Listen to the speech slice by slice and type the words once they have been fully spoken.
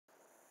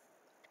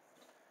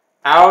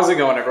How's it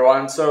going,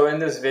 everyone? So in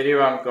this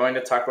video, I'm going to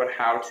talk about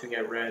how to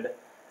get rid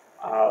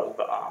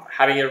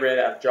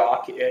of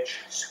jock itch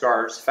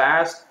scars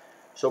fast.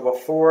 So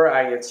before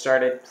I get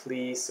started,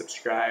 please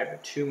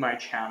subscribe to my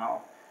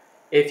channel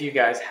if you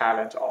guys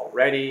haven't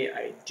already.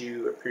 I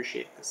do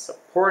appreciate the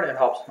support. It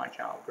helps my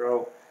channel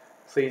grow.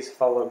 Please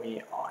follow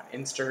me on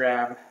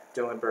Instagram,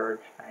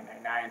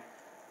 Dylanberg999.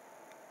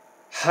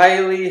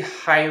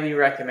 Highly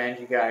recommend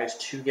you guys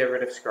to get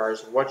rid of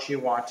scars. What you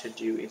want to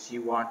do is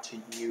you want to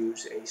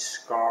use a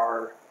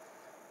scar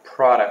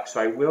product.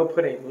 So I will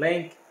put a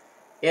link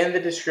in the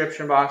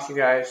description box, you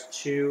guys,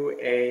 to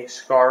a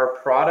scar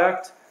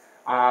product.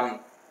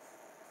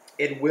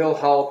 It will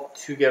help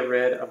to get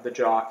rid of the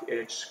jock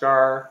itch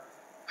scar.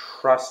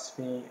 Trust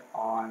me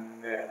on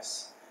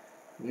this.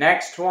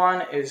 Next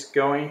one is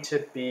going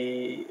to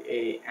be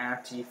a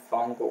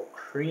antifungal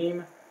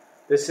cream.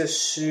 This is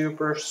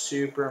super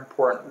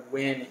important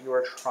when you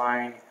are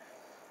trying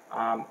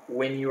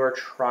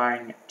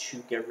to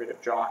get rid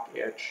of jock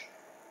itch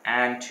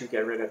and to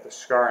get rid of the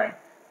scarring.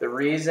 The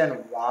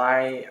reason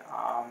why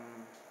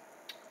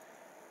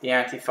the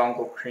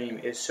antifungal cream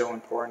is so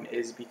important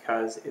is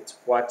because it's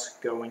what's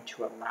going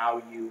to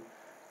allow you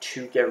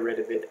to get rid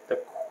of it the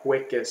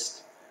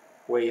quickest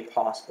way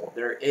possible.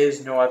 There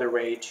is no other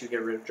way to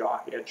get rid of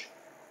jock itch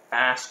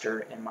faster,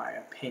 in my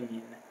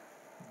opinion,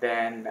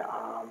 than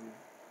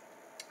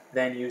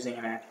using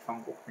an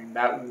antifungal cream.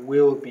 That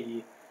will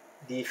be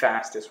the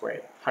fastest way,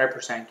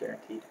 100%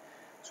 guaranteed.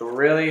 So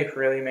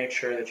really make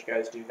sure that you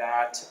guys do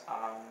that.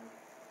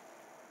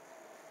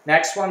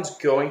 Next one's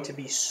going to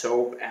be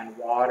soap and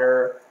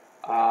water.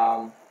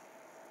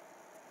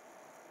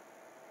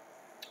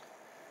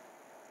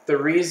 The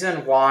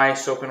reason why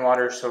soap and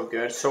water is so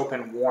good, soap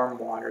and warm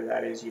water,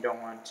 that is, you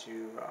don't want to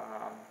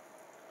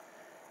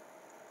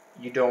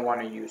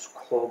use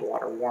cold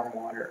water. Warm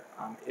water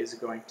is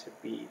going to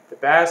be the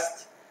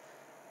best.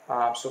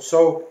 So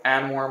soap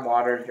and warm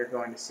water, you're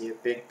going to see a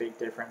big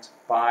difference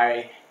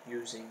by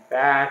using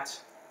that.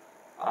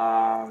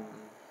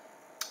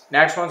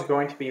 Next one's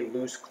going to be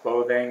loose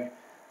clothing.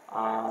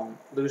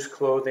 Loose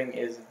clothing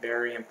is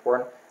very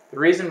important. The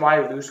reason why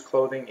loose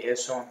clothing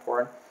is so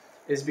important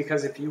is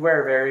because if you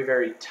wear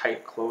very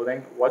tight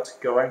clothing, what's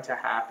going to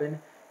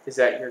happen is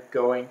that you're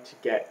going to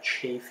get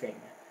chafing,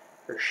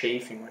 or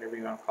chafing, whatever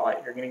you want to call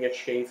it. You're going to get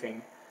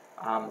chafing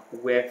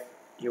with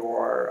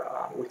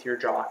your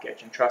jock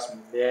itch, and trust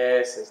me,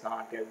 this is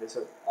not good. This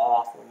is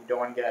awful. You don't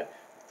want to get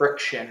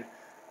friction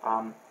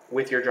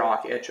with your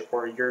jock itch,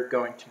 or you're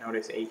going to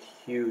notice a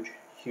huge,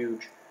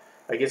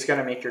 like, it's going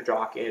to make your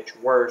jock itch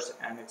worse,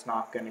 and it's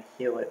not going to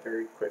heal it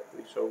very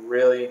quickly. So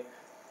really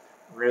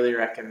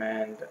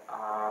recommend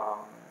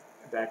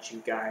that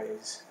you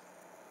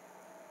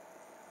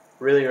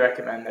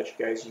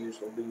guys use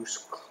loose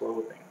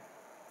clothing.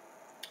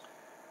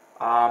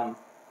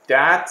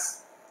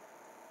 That's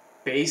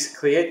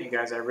basically it, you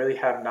guys. I really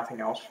have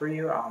nothing else for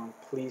you.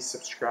 Please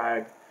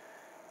subscribe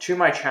to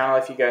my channel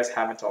if you guys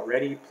haven't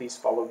already. Please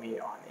follow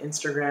me on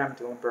Instagram,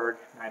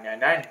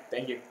 Dylanberg999.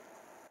 Thank you.